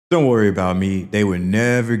Don't worry about me. They would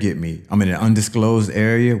never get me. I'm in an undisclosed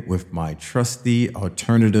area with my trusty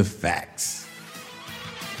alternative facts.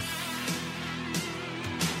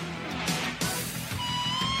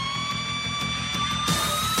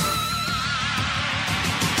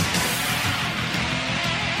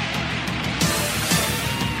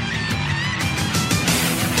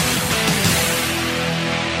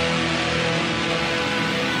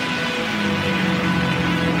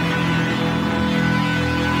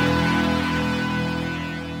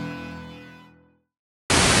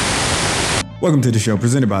 Welcome to the show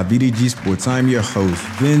presented by VDG Sports. I'm your host,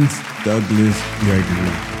 Vince Douglas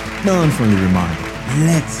Gregory. Non-friendly reminder,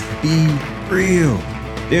 let's be real.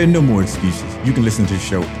 There are no more excuses. You can listen to the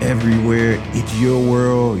show everywhere. It's your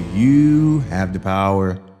world. You have the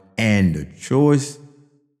power, and the choice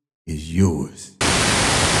is yours.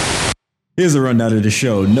 Here's a rundown of the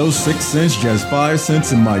show. No 6 cents, just 5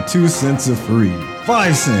 cents, and my 2 cents are free.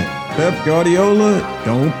 5 cent. Pep Guardiola,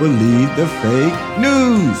 don't believe the fake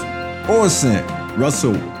news. 4 cent,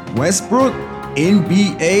 Russell Westbrook,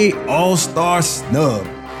 NBA All-Star snub.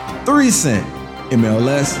 3 cent,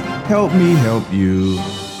 MLS, help me help you.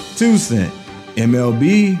 2 cent,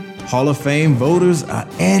 MLB Hall of Fame voters are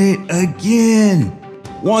at it again.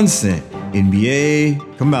 1 cent,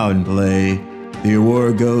 NBA, come out and play. The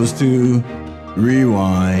award goes to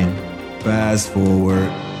Rewind, Fast Forward,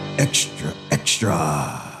 Extra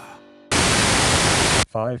Extra.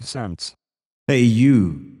 5 cents. Hey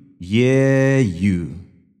you. Yeah, you.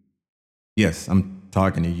 Yes, I'm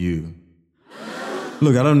talking to you.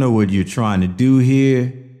 Look, I don't know what you're trying to do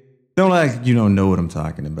here. Don't act like you don't know what I'm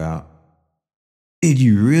talking about. Did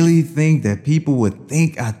you really think that people would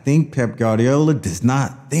think I think Pep Guardiola does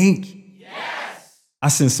not think? Yes! I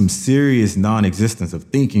sense some serious non-existence of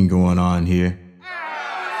thinking going on here.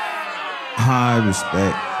 I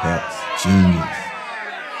respect Pep's genius.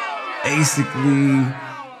 Basically,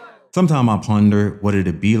 sometimes I ponder what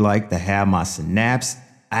it'd be like to have my synapse,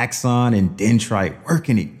 axon, and dendrite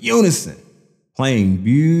working in unison, playing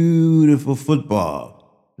beautiful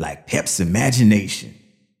football like Pep's imagination.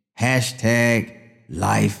 Hashtag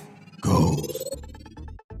life goals.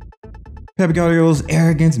 Pep Guardiola's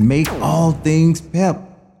arrogance make all things Pep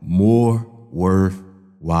more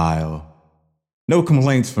worthwhile. No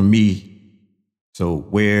complaints from me. So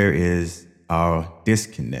where is our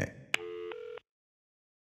disconnect?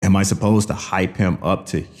 Am I supposed to hype him up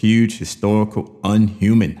to huge, historical,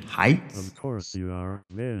 unhuman heights? Of course you are,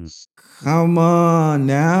 Vince. Come on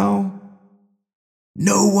now.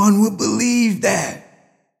 No one would believe that.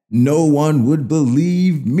 No one would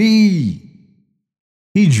believe me.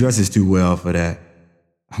 He dresses too well for that.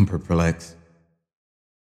 I'm perplexed.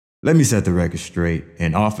 Let me set the record straight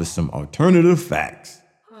and offer some alternative facts.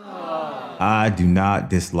 I do not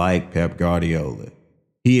dislike Pep Guardiola.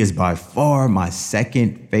 He is by far my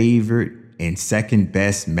second favorite and second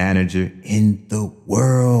best manager in the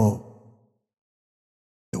world.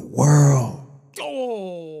 The world.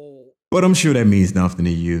 Oh! But I'm sure that means nothing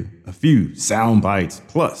to you. A few sound bites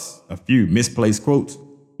plus a few misplaced quotes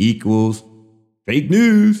equals fake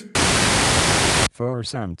news. 4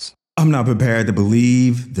 cents. I'm not prepared to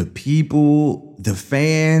believe the people, the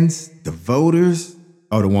fans, the voters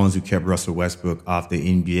are the ones who kept Russell Westbrook off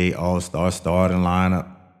the NBA All-Star starting lineup.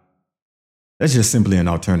 That's just simply an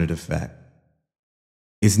alternative fact.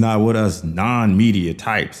 It's not what us non-media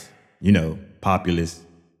types, populist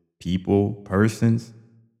people, persons,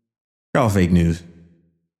 call fake news.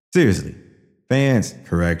 Seriously, fans,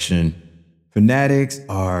 correction, fanatics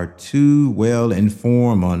are too well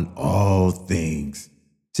informed on all things.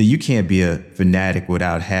 So you can't be a fanatic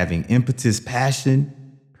without having impetus,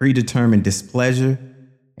 passion, predetermined displeasure,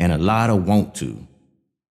 and a lot of want to.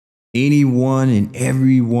 Anyone and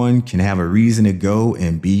everyone can have a reason to go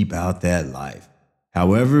and be about that life.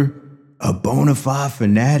 However, a bona fide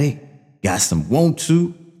fanatic got some want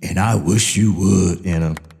to, and I wish you would in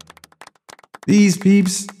them. These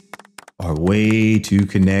peeps are way too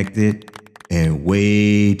connected and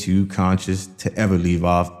way too conscious to ever leave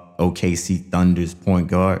off OKC Thunder's point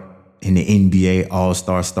guard in the NBA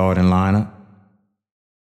All-Star starting lineup.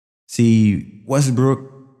 See, Westbrook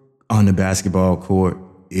on the basketball court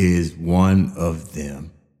is one of them.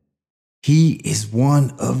 He is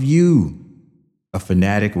one of you. A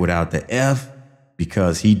fanatic without the F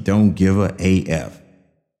because he don't give a AF.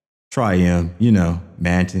 Try him,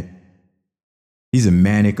 Mantic. He's a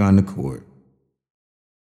manic on the court.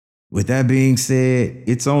 With that being said,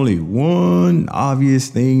 it's only one obvious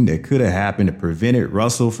thing that could have happened to prevented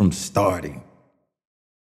Russell from starting.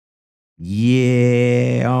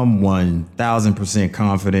 Yeah, I'm 1,000%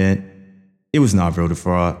 confident it was not voter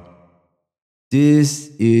fraud. This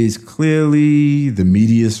is clearly the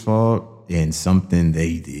media's fault and something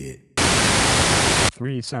they did.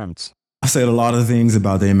 3 cents. I said a lot of things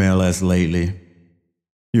about the MLS lately.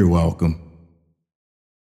 You're welcome.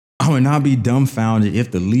 I would not be dumbfounded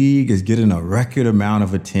if the league is getting a record amount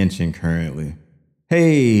of attention currently.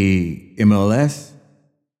 Hey, MLS,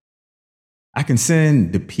 I can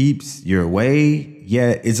send the peeps your way,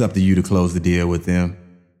 yet it's up to you to close the deal with them.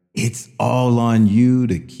 It's all on you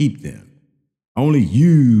to keep them. Only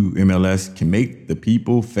you, MLS, can make the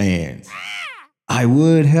people fans. I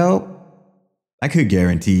would help. I could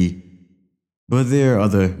guarantee. But there are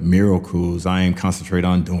other miracles I am concentrating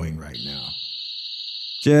on doing right now.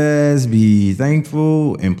 Just be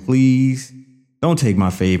thankful and please don't take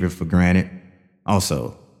my favor for granted.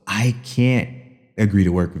 Also, I can't agree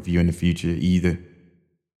to work with you in the future either.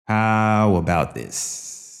 How about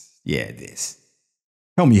this? Yeah, this.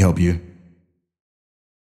 Help me help you.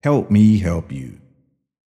 Help me help you.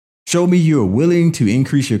 Show me you're willing to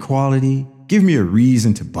increase your quality. Give me a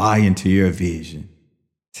reason to buy into your vision.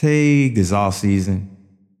 Take this off season.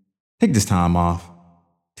 Take this time off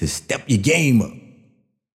to step your game up.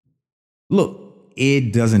 Look,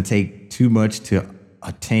 it doesn't take too much to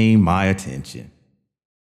attain my attention.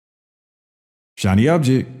 Shiny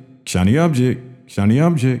object, shiny object, shiny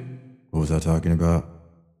object. What was I talking about?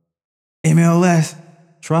 MLS,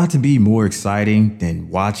 try to be more exciting than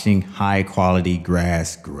watching high quality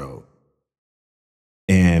grass grow.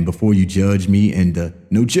 And before you judge me in the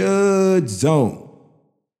no judge zone,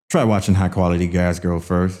 try watching high quality grass grow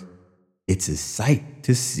first. It's a sight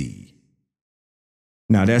to see.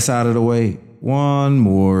 Now that's out of the way. One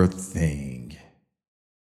more thing.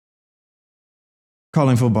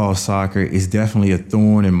 Calling football soccer is definitely a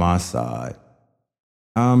thorn in my side.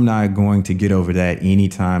 I'm not going to get over that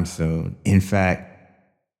anytime soon. In fact,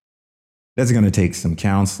 that's going to take some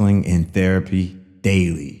counseling and therapy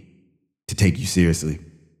daily to take you seriously.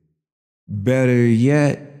 Better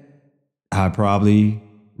yet, I'd probably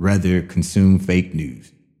rather consume fake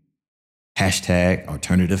news. Hashtag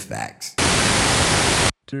alternative facts.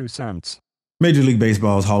 2 cents. Major League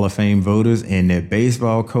Baseball's Hall of Fame voters and their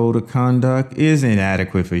baseball code of conduct is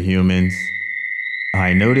inadequate for humans.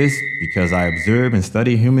 I know this because I observe and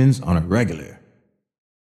study humans on a regular.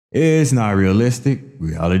 It's not realistic,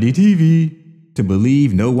 reality TV, to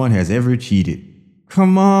believe no one has ever cheated.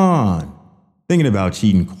 Come on. Thinking about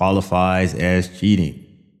cheating qualifies as cheating.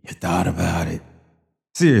 You thought about it.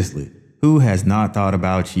 Seriously, who has not thought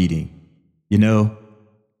about cheating? You know,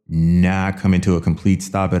 not coming to a complete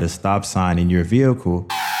stop at a stop sign in your vehicle.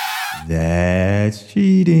 That's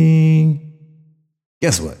cheating.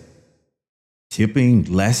 Guess what? Tipping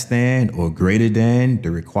less than or greater than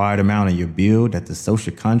the required amount of your bill that the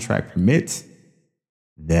social contract permits.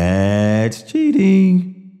 That's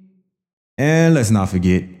cheating. And let's not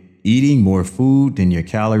forget, eating more food than your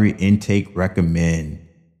calorie intake recommend.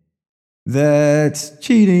 That's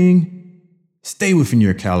cheating. Stay within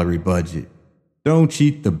your calorie budget. Don't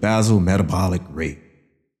cheat the basal metabolic rate.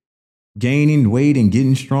 Gaining weight and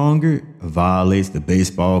getting stronger violates the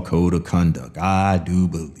baseball code of conduct, I do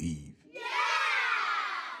believe. Yeah!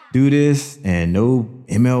 Do this and no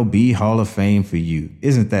MLB Hall of Fame for you.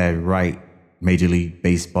 Isn't that right, Major League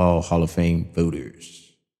Baseball Hall of Fame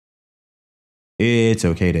voters? It's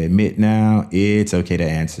okay to admit now. It's okay to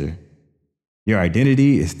answer. Your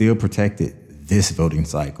identity is still protected this voting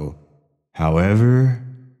cycle. However,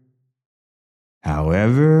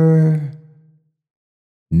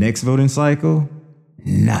 next voting cycle,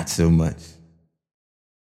 not so much.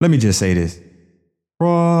 Let me just say this.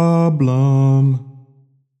 Problem.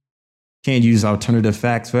 Can't use alternative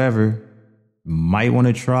facts forever. Might want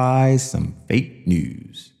to try some fake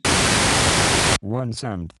news. 1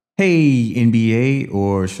 cent. Hey, NBA,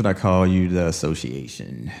 or should I call you the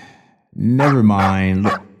association? Never mind.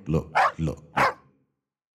 Look.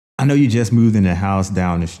 I know you just moved in the house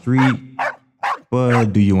down the street,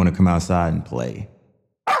 but do you want to come outside and play?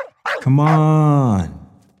 Come on.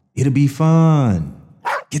 It'll be fun.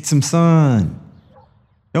 Get some sun.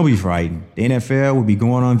 Don't be frightened. The NFL will be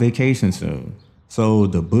going on vacation soon. So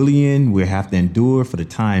the bullying we'll have to endure for the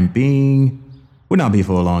time being will not be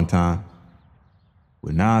for a long time.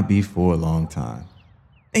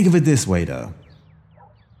 Think of it this way, though.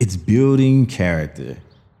 It's building character.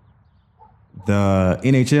 The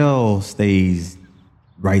NHL stays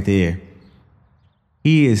right there.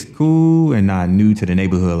 He is cool and not new to the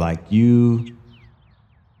neighborhood like you.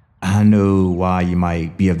 I know why you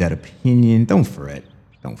might be of that opinion. Don't fret.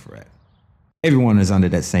 Everyone is under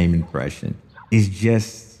that same impression. It's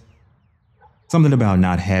just something about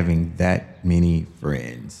not having that many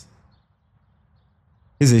friends.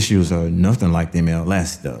 His issues are nothing like the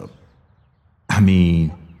MLS, though. I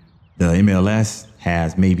mean, the MLS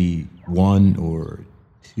has maybe one or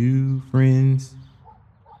two friends.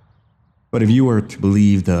 But if you were to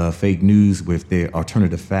believe the fake news with their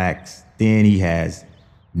alternative facts, then he has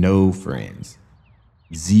no friends.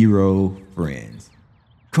 0 friends.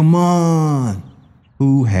 Come on!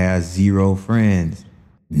 Who has 0 friends?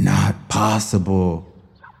 Not possible.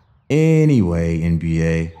 Anyway,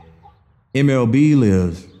 NBA, MLB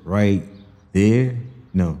lives right there.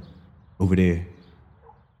 No, over there.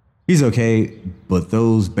 He's okay, but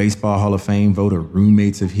those Baseball Hall of Fame voter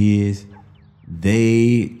roommates of his,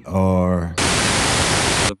 they are...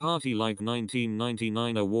 The Party Like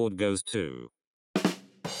 1999 award goes to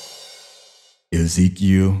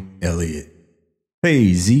Ezekiel Elliott.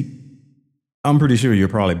 Hey, Zeke. I'm pretty sure you're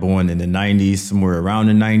probably born in the 90s, somewhere around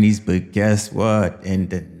the 90s, but guess what? In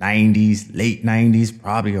the 90s, late 90s,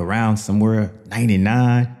 probably around somewhere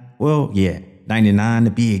 99. Well, yeah, 99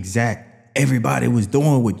 to be exact. Everybody was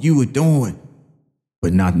doing what you were doing,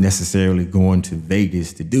 but not necessarily going to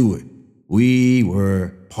Vegas to do it. We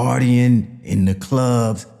were partying in the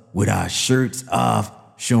clubs with our shirts off,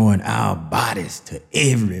 showing our bodies to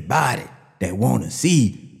everybody that want to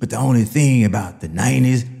see. But the only thing about the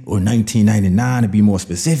 90s, or 1999 to be more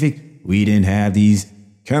specific, we didn't have these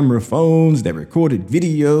camera phones that recorded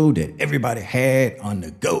video that everybody had on the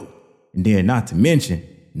go. And then not to mention,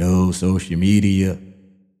 no social media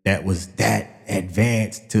that was that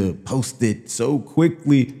advanced to post it so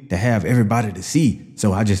quickly to have everybody to see.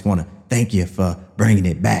 So I just want to thank you for bringing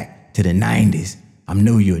it back to the 90s. I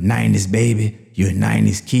know you're a 90s baby, you're a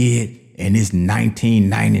 90s kid, and this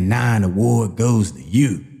 1999 award goes to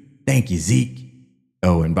you. Thank you, Zeke.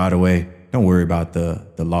 Oh, and by the way, don't worry about the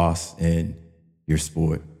loss in your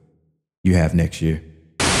sport. You have next year.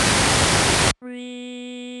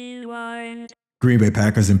 Rewind. Green Bay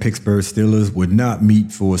Packers and Pittsburgh Steelers would not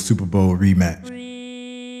meet for a Super Bowl rematch.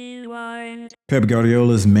 Rewind. Pep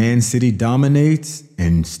Guardiola's Man City dominates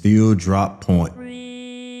and still drop point.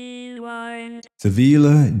 Rewind.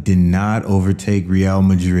 Sevilla did not overtake Real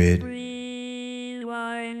Madrid.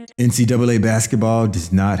 Rewind. NCAA basketball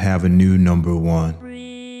does not have a new number 1.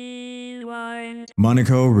 Rewind.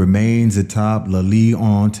 Monaco remains atop La Ligue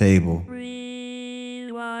 1 table.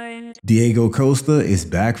 Rewind. Diego Costa is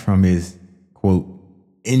back from his, quote,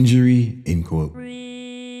 injury, end quote.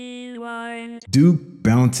 Rewind. Duke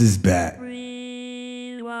bounces back.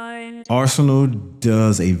 Rewind. Arsenal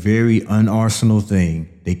does a very un-Arsenal thing.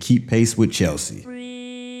 They keep pace with Chelsea.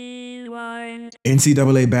 Rewind.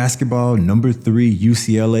 NCAA basketball, number 3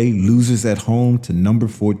 UCLA loses at home to number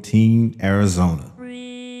 14 Arizona.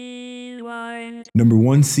 Rewind. Number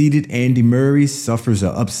 1 seeded Andy Murray suffers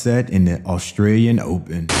an upset in the Australian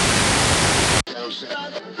Open.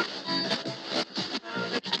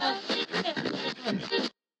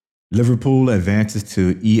 Liverpool advances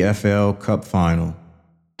to EFL Cup final.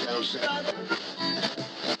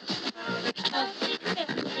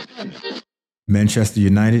 Manchester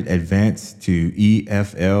United advance to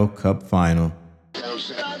EFL Cup final.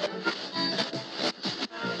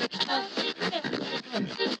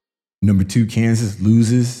 Number 2 Kansas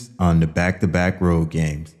loses on the back-to-back road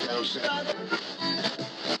games.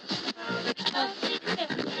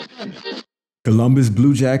 Columbus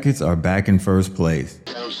Blue Jackets are back in first place.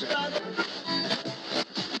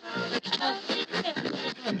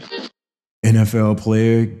 NFL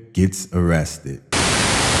player gets arrested.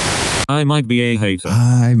 I might be a hater.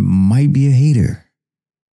 I might be a hater.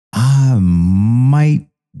 I might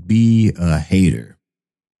be a hater.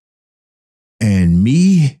 And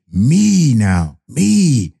me,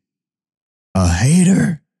 a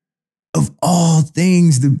hater of all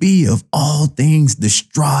things to be, of all things to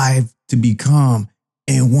strive to become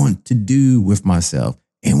and want to do with myself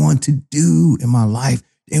and want to do in my life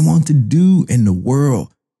and want to do in the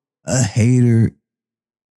world. A hater,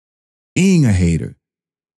 being a hater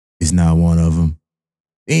is not one of them.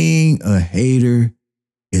 Being a hater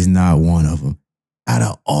is not one of them. Out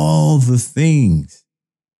of all the things,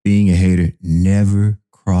 being a hater never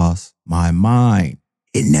crossed my mind.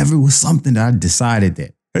 It never was something that I decided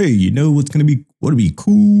that, hey, you know what's going to be, what'd be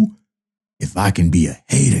cool? If I can be a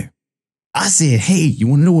hater. I said, hey, you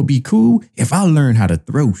want to know what'd be cool? If I learn how to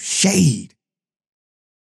throw shade.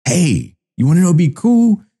 Hey, you want to know what'd be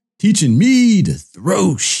cool? Teaching me to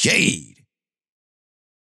throw shade.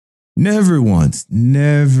 Never once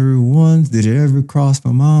did it ever cross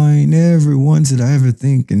my mind. Never once did I ever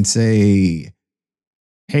think and say,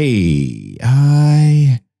 hey,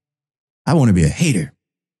 I want to be a hater.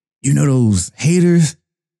 You know those haters,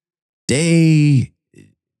 they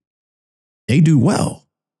do well.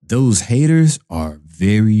 Those haters are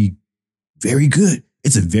very, very good.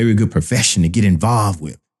 It's a very good profession to get involved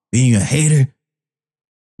with. Being a hater,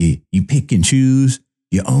 you pick and choose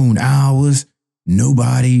your own hours.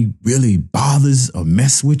 Nobody really bothers or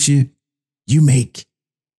mess with you. You make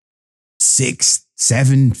 6,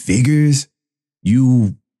 7 figures.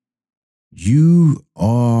 You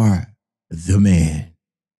are the man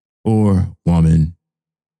or woman.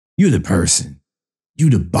 You're the person. You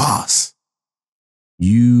the boss.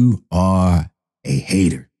 You are a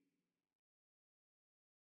hater.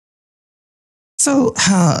 So,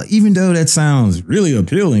 even though that sounds really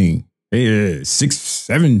appealing, 6,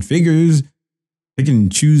 7 figures, I can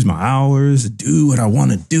choose my hours, do what I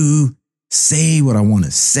want to do, say what I want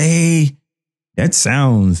to say. That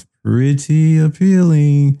sounds pretty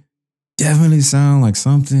appealing. Definitely sound like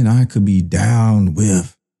something I could be down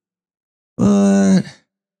with. But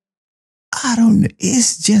I don't know.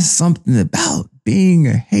 It's just something about being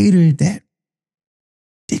a hater that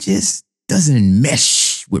it just doesn't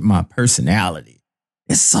mesh with my personality.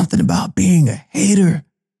 There's something about being a hater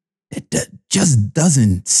that just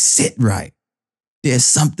doesn't sit right. There's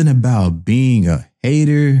something about being a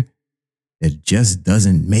hater that just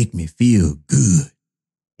doesn't make me feel good.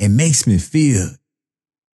 It makes me feel,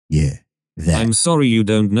 that. I'm sorry you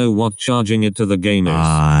don't know what charging it to the game is.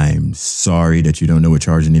 I'm sorry that you don't know what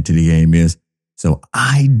charging it to the game is. So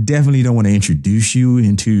I definitely don't want to introduce you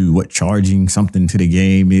into what charging something to the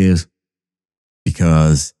game is,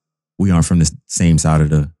 because we aren't from the same side of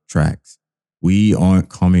the tracks. We aren't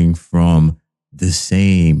coming from the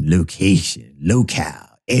same location,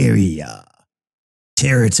 locale, area,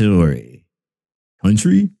 territory,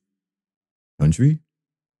 country.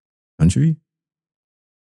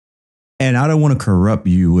 And I don't want to corrupt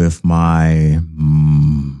you with my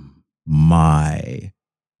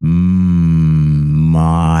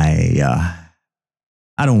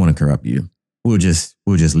I don't want to corrupt you. We'll just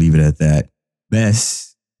leave it at that.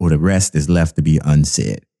 Best or the rest is left to be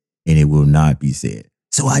unsaid, and it will not be said.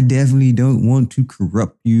 So I definitely don't want to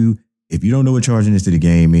corrupt you. If you don't know what charging this to the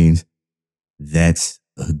game means, that's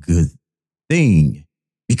a good thing,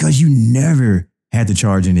 because you never had to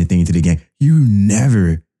charge anything to the game. You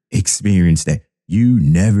never experienced that. You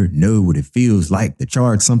never know what it feels like to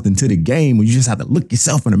charge something to the game when you just have to look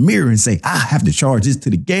yourself in the mirror and say, I have to charge this to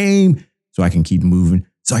the game so I can keep moving,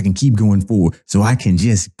 so I can keep going forward, so I can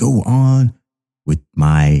just go on with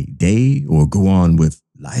my day or go on with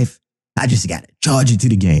life. I just got to charge it to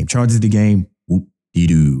the game. Charge it to the game.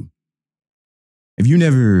 Whoop-de-doo. If you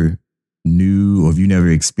never knew, or if you never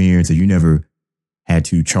experienced, or you never had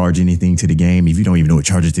to charge anything to the game, if you don't even know what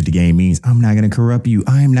charge it to the game means, I'm not going to corrupt you.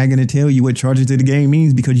 I am not going to tell you what charge it to the game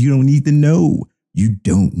means, because you don't need to know. You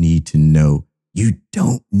don't need to know. You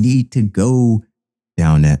don't need to go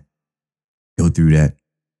down that, go through that,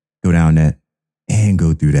 go down that, and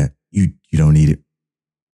go through that. You don't need it.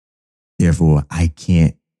 Therefore, I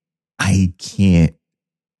can't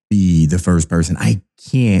be the first person. I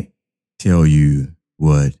can't tell you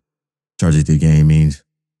what charge it to the game means.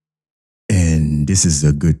 And this is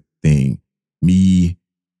a good thing. Me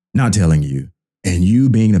not telling you, and you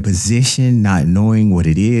being in a position not knowing what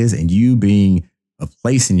it is, and you being a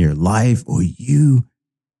place in your life, or you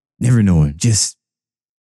never knowing, just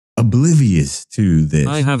oblivious to this.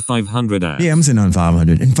 I have 500 apps. Yeah, I'm sitting on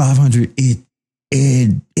 500. And 500, it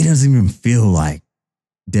doesn't even feel like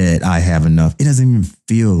that I have enough. It doesn't even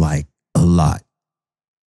feel like a lot.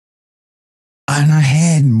 And I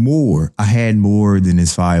had more. I had more than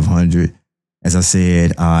this 500. As I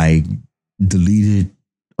said, I deleted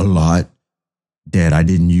a lot that I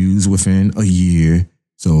didn't use within a year.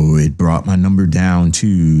 So it brought my number down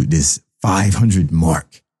to this 500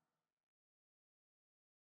 mark.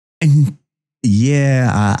 And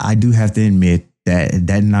yeah, I do have to admit that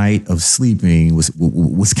that night of sleeping was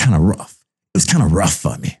kind of rough. It was kind of rough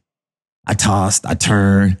for me. I tossed, I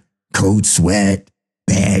turned, cold sweat,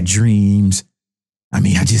 bad dreams. I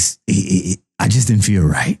mean, I just didn't feel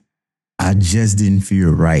right. I just didn't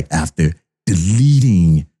feel right after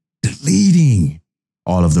deleting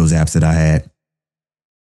all of those apps that I had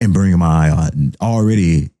and bringing my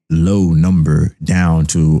already low number down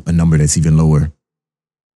to a number that's even lower.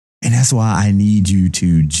 And that's why I need you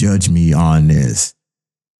to judge me on this.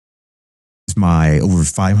 Is my over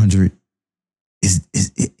 500, is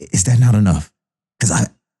that not enough? Because I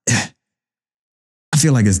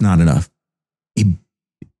feel like it's not enough. I'm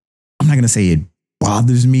not going to say it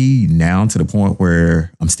bothers me now to the point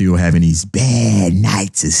where I'm still having these bad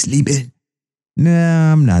nights of sleeping.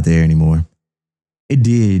 Nah, I'm not there anymore. It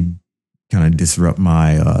did kind of disrupt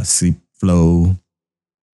my sleep flow,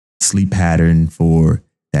 sleep pattern for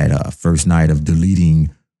that first night of deleting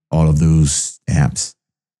all of those apps.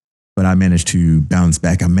 but I managed to bounce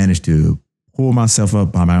back. I managed to pull myself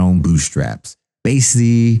up by my own bootstraps.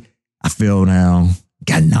 Basically, I fell down,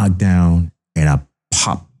 got knocked down, and I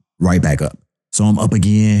popped right back up. So I'm up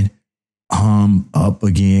again.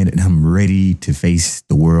 And I'm ready to face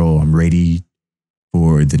the world. I'm ready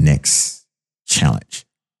for the next challenge.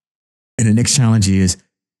 And the next challenge is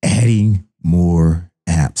adding more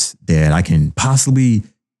apps that I can possibly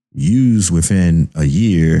use within a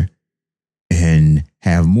year and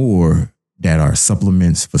have more that are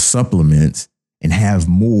supplements for supplements and have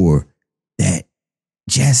more that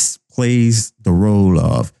just plays the role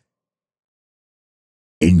of,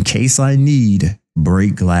 in case I need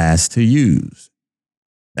break glass to use,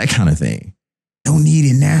 that kind of thing. Don't need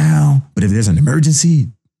it now, but if there's an emergency,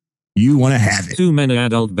 you want to have it. Too many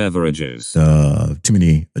adult beverages. Too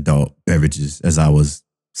many adult beverages, as I was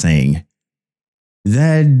saying.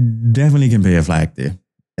 That definitely can play a factor.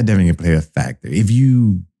 If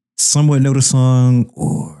you somewhat know the song,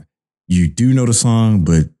 or you do know the song,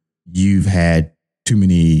 but you've had too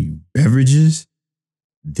many beverages,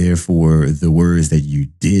 therefore the words that you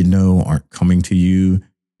did know aren't coming to you.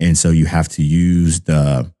 And so you have to use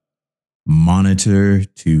the monitor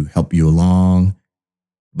to help you along.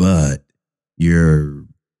 But your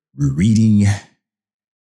reading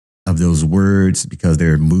of those words, because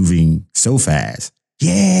they're moving so fast.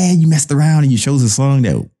 Yeah, you messed around and you chose a song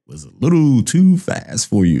that was a little too fast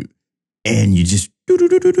for you. And you just can't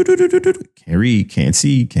read, can't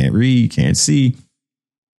see, can't read, can't see.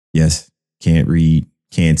 Yes, can't read,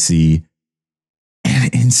 can't see.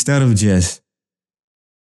 And instead of just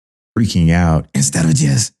freaking out, instead of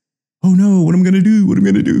just, oh no, what am I going to do? What am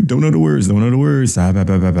I going to do? Don't know the words.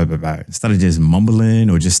 Instead of just mumbling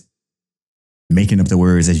or just making up the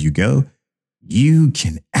words as you go, you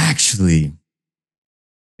can actually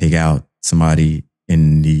pick out somebody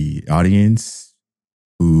in the audience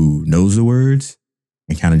who knows the words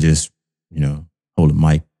and kind of just, hold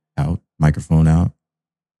a microphone out.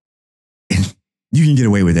 And you can get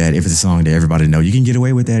away with that if it's a song that everybody knows. You can get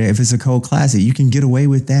away with that if it's a cult classic. You can get away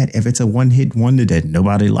with that if it's a one-hit wonder that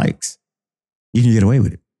nobody likes. You can get away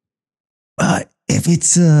with it. But if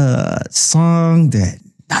it's a song that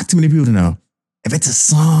not too many people know, if it's a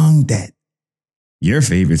song that your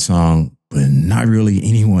favorite song, but not really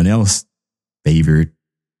anyone else's favorite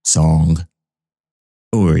song,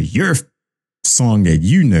 or your song that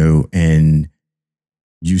you know and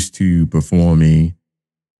used to performing,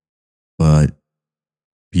 but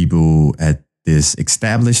people at this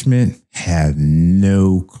establishment have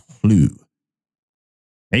no clue.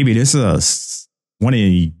 Maybe this is one of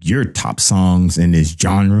your top songs in this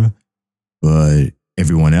genre, but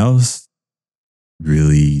everyone else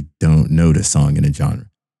really don't know the song in the genre.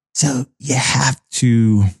 So you have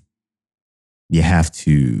to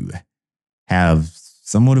have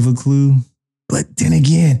somewhat of a clue. But then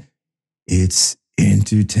again, it's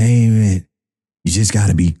entertainment. You just got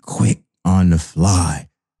to be quick on the fly.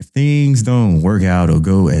 If things don't work out or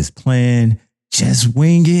go as planned, just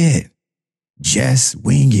wing it. Just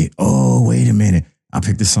wing it. Oh, wait a minute. I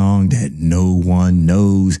picked a song that no one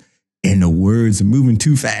knows, and the words are moving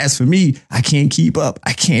too fast for me. I can't keep up.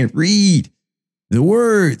 I can't read the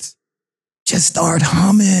words. Just start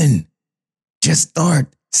humming. Just start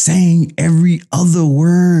saying every other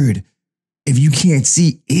word. If you can't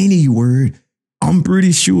see any word, I'm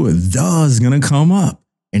pretty sure "the" is going to come up.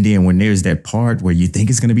 And then when there's that part where you think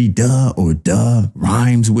it's going to be "duh" or "duh"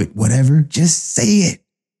 rhymes with whatever, just say it.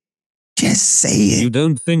 Just say it. You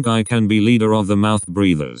don't think I can be leader of the mouth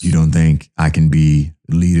breathers? You don't think I can be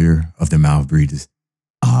leader of the mouth breathers?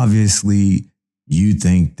 Obviously, you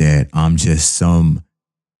think that I'm just some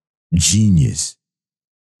genius.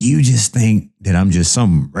 You just think that I'm just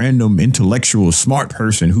some random intellectual smart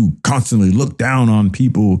person who constantly look down on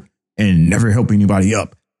people and never help anybody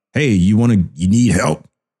up. Hey, you need help?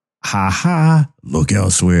 Ha ha, look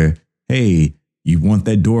elsewhere. Hey, you want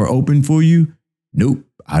that door open for you? Nope,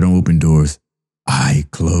 I don't open doors. I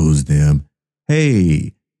close them.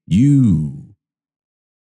 Hey, you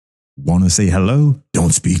want to say hello?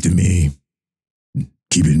 Don't speak to me.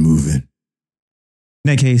 Keep it moving. In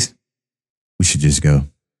that case, we should just go.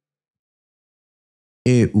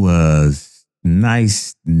 It was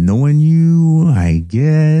nice knowing you, I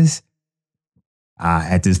guess.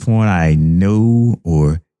 At this point, I know,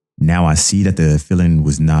 or now I see that the feeling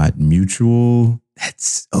was not mutual.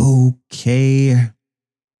 That's okay.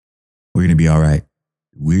 We're going to be all right.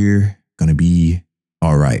 We're going to be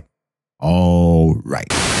all right. All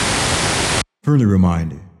right. Friendly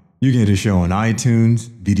reminder, you can get the show on iTunes,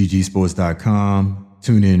 ddgsports.com,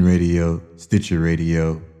 TuneIn Radio, Stitcher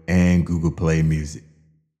Radio, and Google Play Music.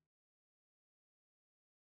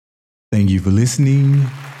 Thank you for listening.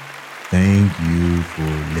 Thank you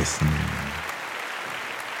for listening.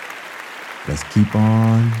 Let's keep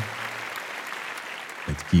on.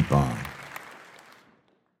 Let's keep on.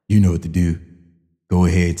 You know what to do. Go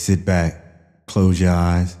ahead, sit back, close your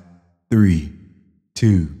eyes. 3,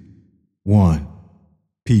 2, 1.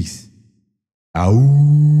 Peace.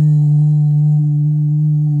 Out.